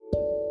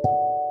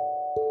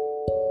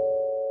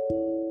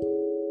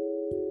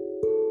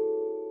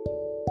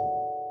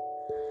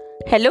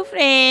Hello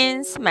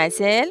friends,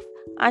 myself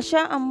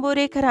Asha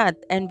Ambore Kharat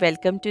and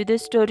welcome to the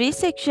story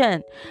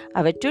section.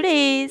 Our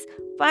today's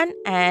fun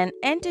and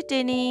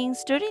entertaining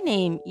story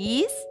name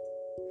is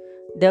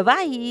The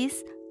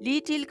Wise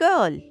Little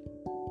Girl.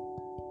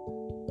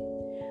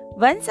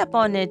 Once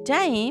upon a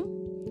time,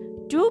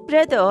 two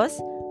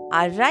brothers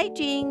are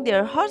riding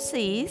their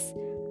horses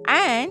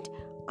and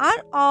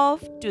are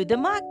off to the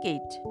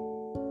market.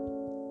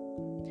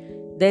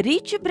 The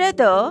rich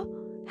brother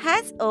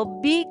has a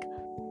big,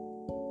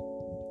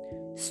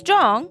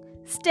 strong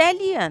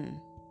stallion.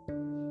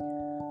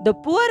 The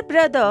poor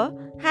brother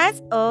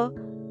has a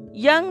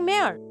young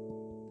mare.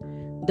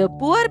 The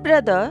poor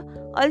brother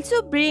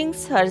also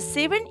brings her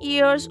 7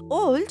 years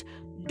old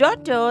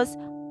daughters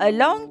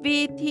along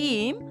with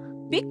him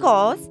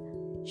because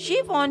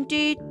she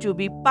wanted to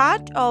be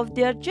part of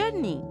their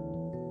journey.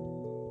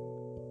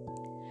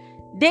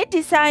 They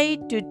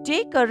decide to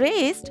take a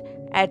rest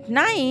at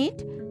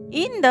night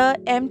in the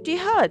empty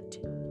hut.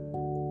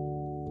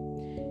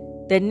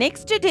 The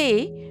next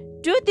day,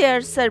 to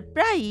their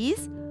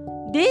surprise,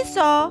 they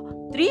saw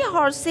 3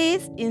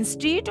 horses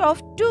instead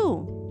of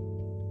 2.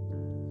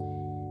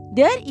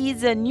 There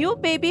is a new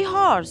baby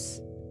horse.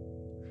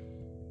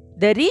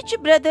 The rich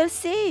brother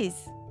says,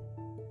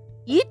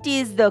 "It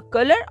is the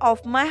color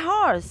of my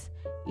horse.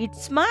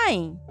 It's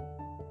mine."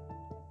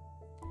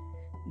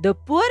 The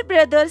poor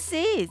brother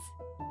says,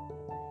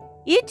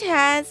 "It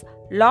has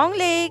long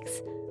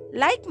legs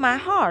like my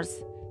horse.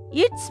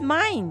 It's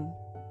mine."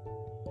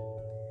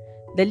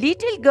 The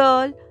little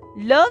girl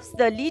loves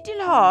the little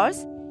horse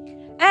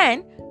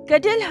and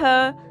cuddles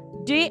her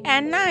day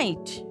and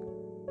night.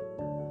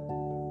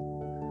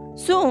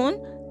 Soon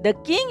the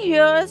king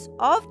hears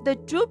of the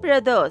two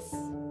brothers.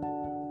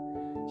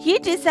 He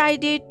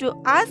decided to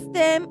ask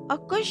them a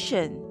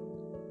question.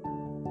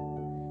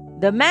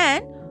 The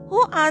man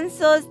who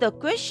answers the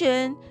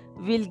question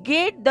will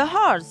get the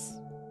horse.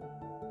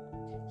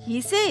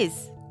 He says.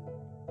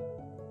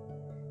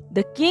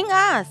 The king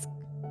asks,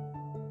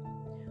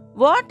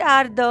 "What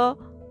are the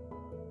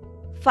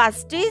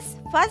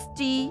fastest,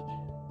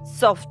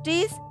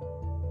 softest,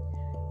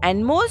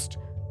 and most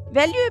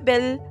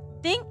valuable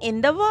thing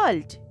in the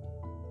world?"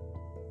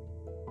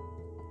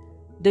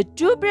 The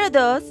two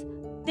brothers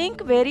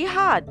think very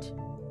hard.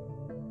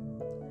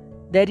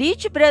 The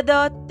rich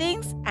brother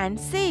thinks and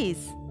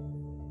says,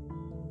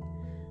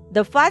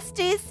 "The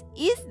fastest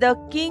is the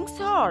king's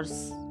horse."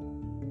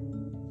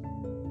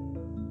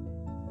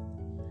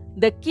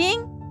 The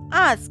king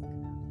asks,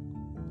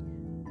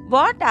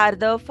 "What are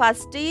the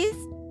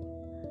fastest,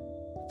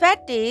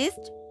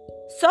 fattest,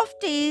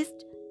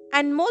 softest,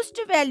 and most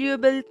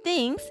valuable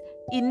things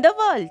in the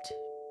world?"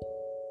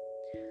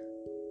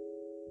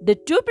 The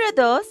two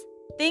brothers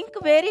think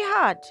very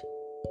hard.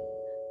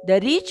 The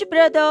rich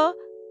brother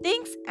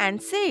thinks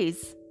and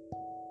says,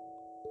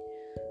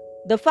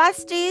 "The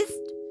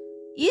fastest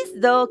is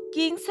the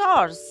king's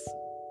horse.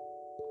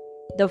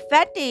 The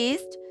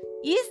fattest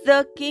is the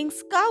king's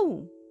cow."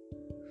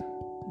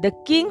 The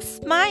king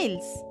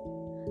smiles.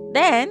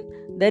 Then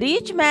the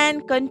rich man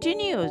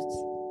continues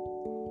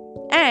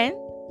and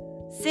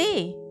say,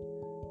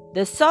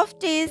 "The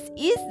softest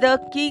is the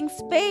king's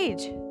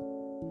spade.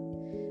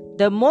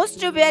 The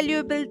most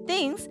valuable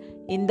things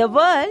in the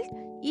world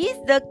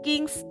is the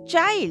king's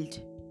child."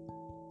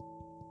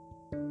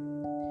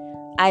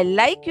 "I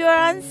like your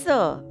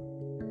answer,"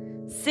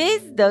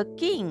 says the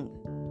king.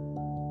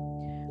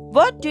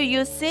 "What do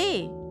you say?"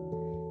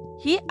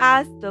 he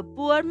asked the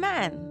poor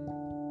man.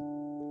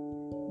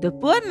 The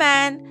poor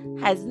man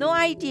has no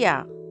idea,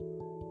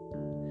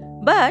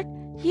 but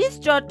his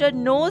daughter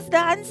knows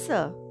the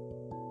answer.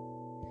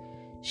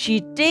 She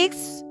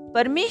takes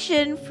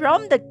permission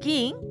from the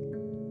king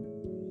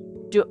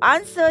to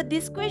answer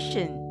this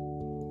question.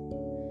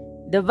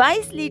 The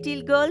wise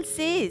little girl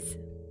says,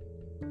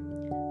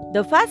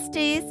 "The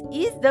fastest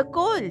is the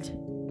cold,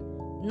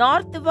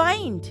 north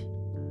wind.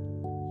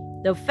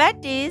 The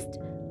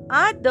fattest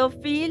are the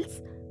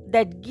fields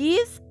that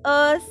gives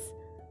us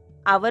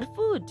our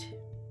food."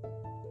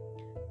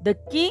 The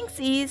king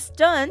is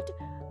stunned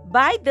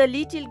by the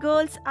little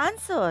girl's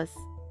answers.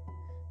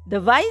 The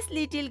wise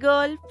little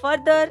girl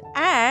further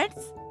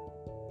adds,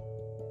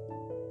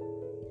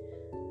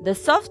 "The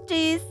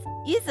softest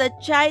is a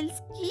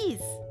child's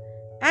kiss,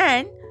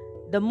 and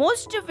the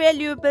most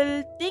valuable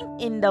thing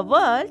in the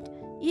world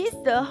is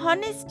the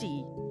honesty."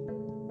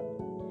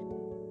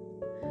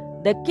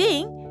 The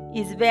king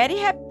is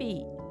very happy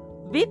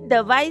with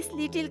the wise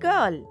little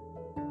girl.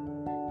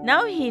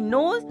 Now he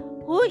knows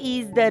who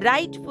is the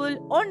rightful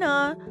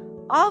owner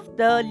of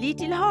the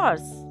little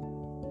horse.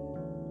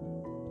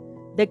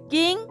 The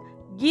king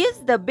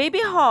gives the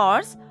baby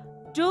horse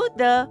to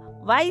the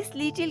wise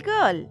little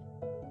girl.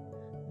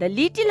 The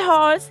little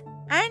horse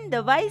and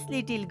the wise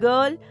little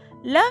girl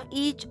love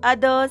each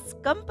other's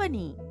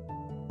company.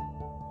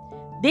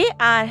 They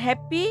are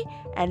happy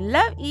and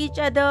love each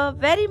other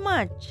very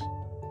much.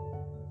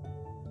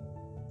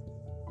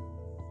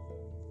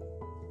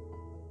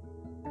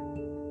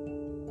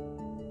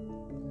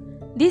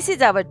 This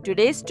is our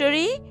today's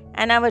story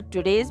And our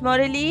today's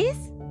moral is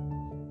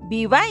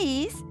be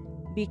wise,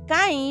 be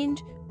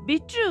kind, be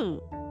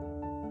true.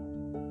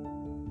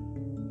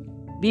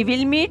 We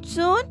will meet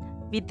soon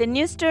with a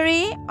new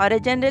story or a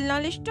general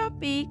knowledge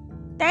topic.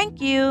 Thank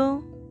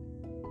you.